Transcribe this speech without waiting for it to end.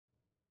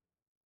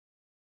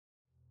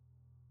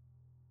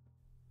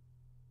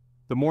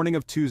The morning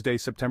of Tuesday,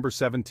 September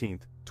 17,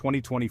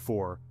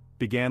 2024,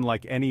 began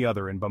like any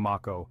other in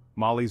Bamako,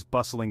 Mali's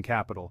bustling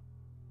capital.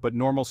 But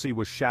normalcy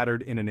was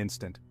shattered in an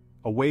instant.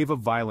 A wave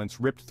of violence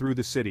ripped through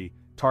the city,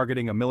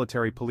 targeting a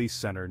military police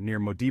center near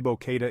Modibo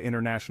Keita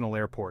International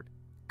Airport.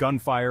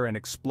 Gunfire and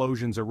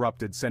explosions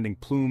erupted, sending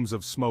plumes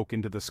of smoke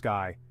into the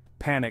sky.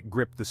 Panic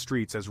gripped the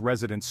streets as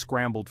residents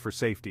scrambled for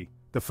safety.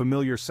 The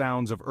familiar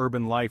sounds of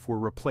urban life were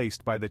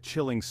replaced by the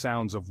chilling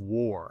sounds of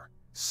war.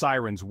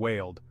 Sirens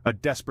wailed, a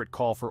desperate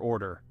call for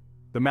order.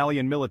 The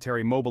Malian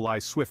military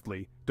mobilized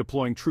swiftly,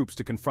 deploying troops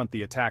to confront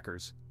the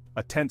attackers.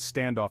 A tense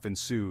standoff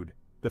ensued,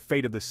 the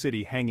fate of the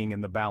city hanging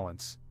in the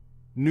balance.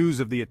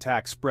 News of the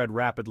attack spread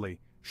rapidly,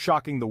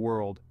 shocking the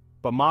world.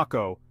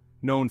 Bamako,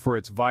 known for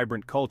its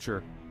vibrant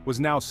culture,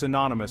 was now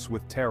synonymous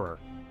with terror.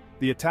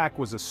 The attack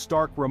was a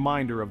stark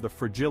reminder of the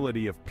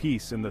fragility of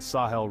peace in the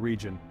Sahel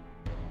region.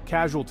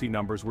 Casualty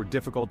numbers were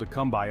difficult to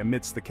come by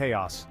amidst the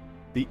chaos.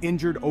 The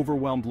injured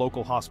overwhelmed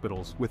local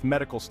hospitals, with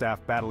medical staff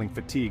battling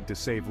fatigue to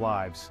save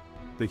lives.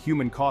 The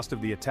human cost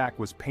of the attack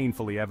was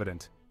painfully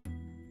evident.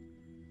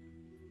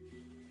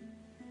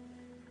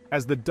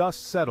 As the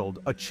dust settled,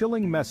 a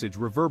chilling message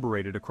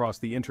reverberated across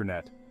the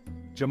internet.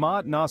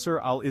 Jamaat Nasr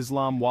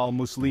al-Islam wal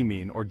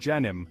Muslimin, or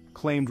JANIM,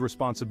 claimed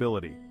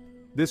responsibility.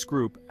 This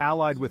group,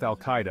 allied with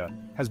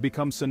al-Qaeda, has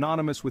become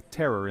synonymous with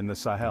terror in the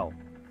Sahel.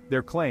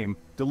 Their claim,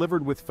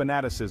 delivered with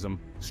fanaticism,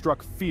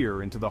 struck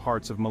fear into the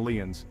hearts of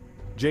Malians.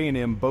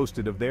 JANIM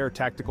boasted of their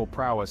tactical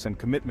prowess and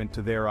commitment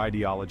to their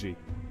ideology.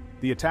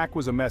 The attack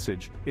was a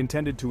message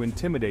intended to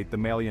intimidate the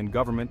Malian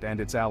government and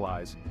its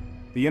allies.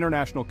 The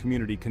international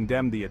community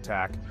condemned the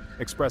attack,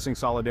 expressing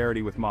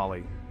solidarity with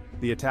Mali.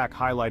 The attack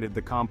highlighted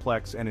the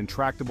complex and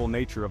intractable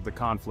nature of the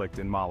conflict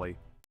in Mali.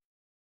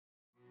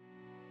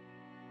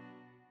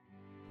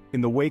 In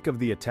the wake of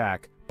the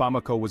attack,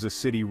 Bamako was a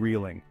city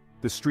reeling.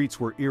 The streets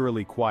were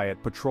eerily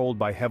quiet, patrolled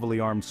by heavily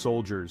armed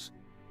soldiers.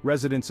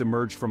 Residents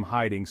emerged from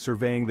hiding,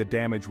 surveying the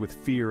damage with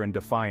fear and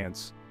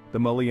defiance. The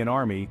Malian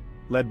army,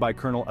 led by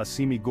Colonel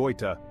Assimi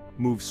Goita,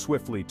 moved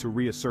swiftly to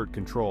reassert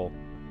control.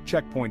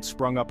 Checkpoints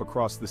sprung up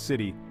across the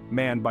city,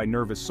 manned by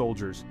nervous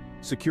soldiers.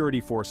 Security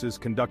forces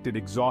conducted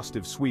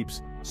exhaustive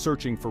sweeps,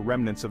 searching for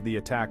remnants of the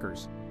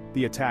attackers.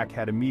 The attack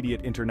had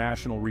immediate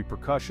international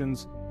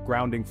repercussions,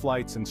 grounding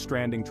flights and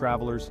stranding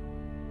travelers.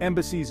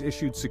 Embassies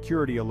issued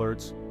security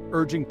alerts,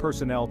 urging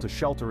personnel to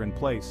shelter in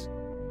place.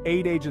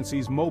 Aid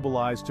agencies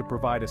mobilized to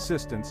provide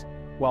assistance,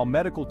 while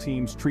medical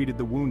teams treated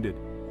the wounded.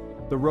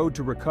 The road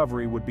to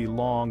recovery would be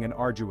long and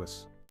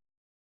arduous.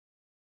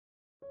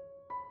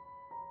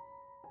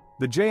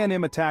 The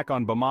JNM attack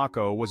on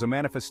Bamako was a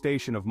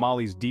manifestation of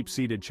Mali's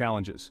deep-seated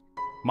challenges.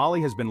 Mali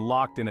has been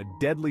locked in a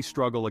deadly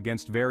struggle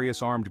against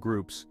various armed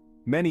groups,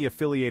 many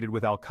affiliated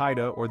with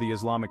al-Qaeda or the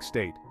Islamic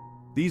State.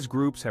 These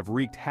groups have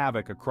wreaked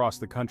havoc across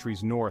the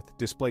country's north,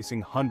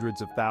 displacing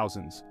hundreds of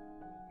thousands.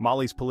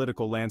 Mali's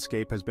political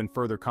landscape has been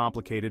further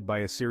complicated by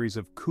a series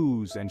of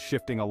coups and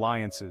shifting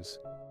alliances.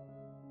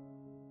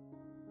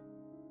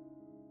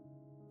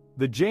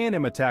 The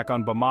JNM attack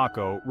on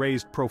Bamako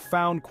raised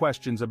profound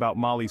questions about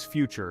Mali's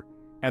future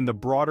and the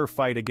broader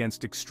fight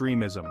against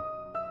extremism.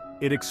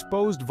 It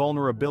exposed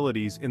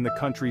vulnerabilities in the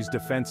country's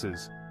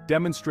defenses,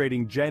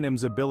 demonstrating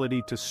JNM's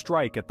ability to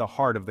strike at the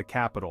heart of the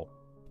capital.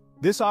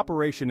 This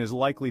operation is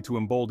likely to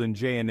embolden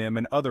JNM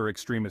and other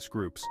extremist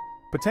groups,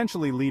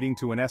 potentially leading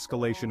to an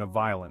escalation of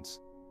violence.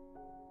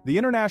 The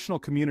international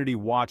community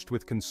watched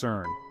with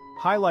concern,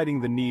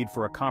 highlighting the need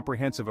for a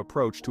comprehensive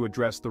approach to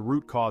address the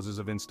root causes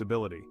of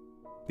instability.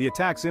 The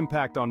attack's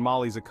impact on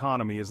Mali's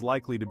economy is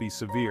likely to be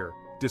severe,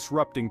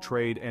 disrupting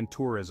trade and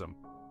tourism.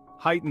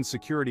 Heightened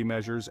security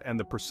measures and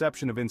the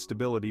perception of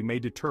instability may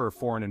deter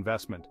foreign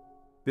investment.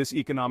 This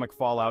economic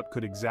fallout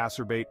could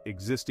exacerbate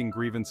existing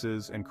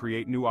grievances and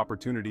create new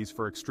opportunities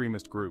for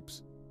extremist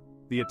groups.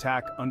 The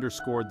attack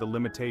underscored the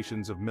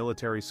limitations of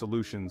military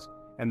solutions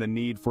and the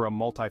need for a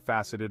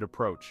multifaceted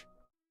approach.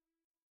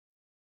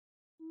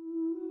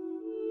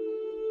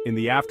 In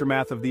the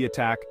aftermath of the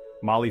attack,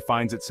 Mali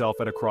finds itself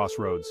at a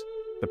crossroads.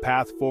 The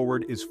path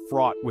forward is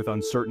fraught with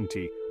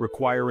uncertainty,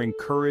 requiring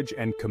courage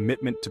and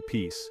commitment to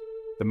peace.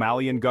 The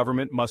Malian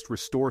government must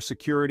restore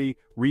security,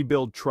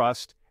 rebuild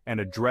trust, and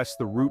address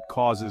the root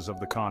causes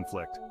of the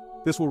conflict.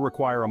 This will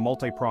require a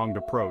multi-pronged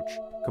approach,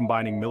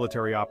 combining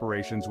military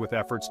operations with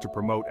efforts to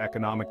promote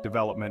economic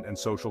development and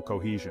social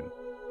cohesion.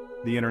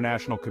 The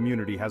international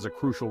community has a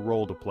crucial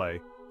role to play,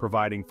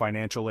 providing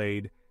financial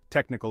aid,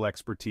 technical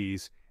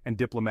expertise, and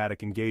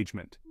diplomatic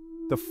engagement.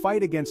 The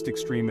fight against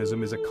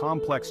extremism is a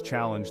complex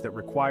challenge that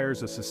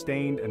requires a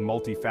sustained and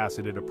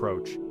multifaceted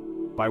approach.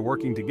 By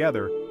working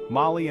together,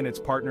 Mali and its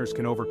partners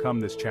can overcome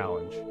this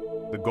challenge.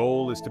 The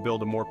goal is to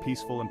build a more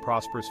peaceful and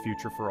prosperous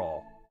future for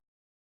all.